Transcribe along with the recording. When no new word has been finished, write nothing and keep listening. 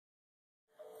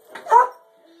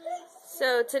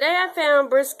So today I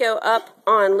found Briscoe up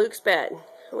on Luke's bed.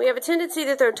 We have a tendency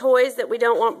to throw toys that we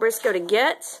don't want Briscoe to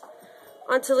get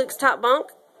onto Luke's top bunk,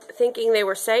 thinking they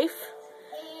were safe.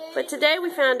 But today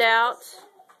we found out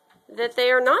that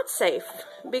they are not safe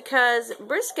because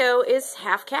Briscoe is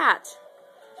half cat.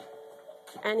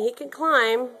 And he can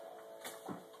climb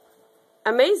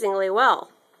amazingly well.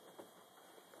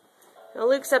 Now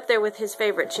Luke's up there with his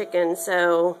favorite chicken,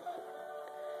 so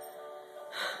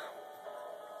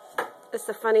it's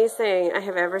the funniest thing I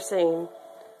have ever seen.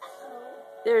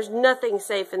 There's nothing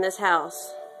safe in this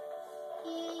house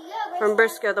from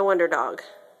Briscoe the Wonder Dog.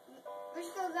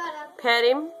 Pet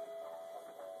him.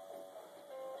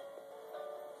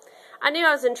 I knew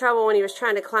I was in trouble when he was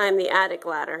trying to climb the attic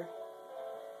ladder.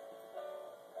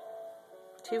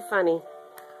 Too funny.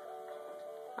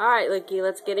 Alright, Lukey,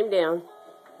 let's get him down.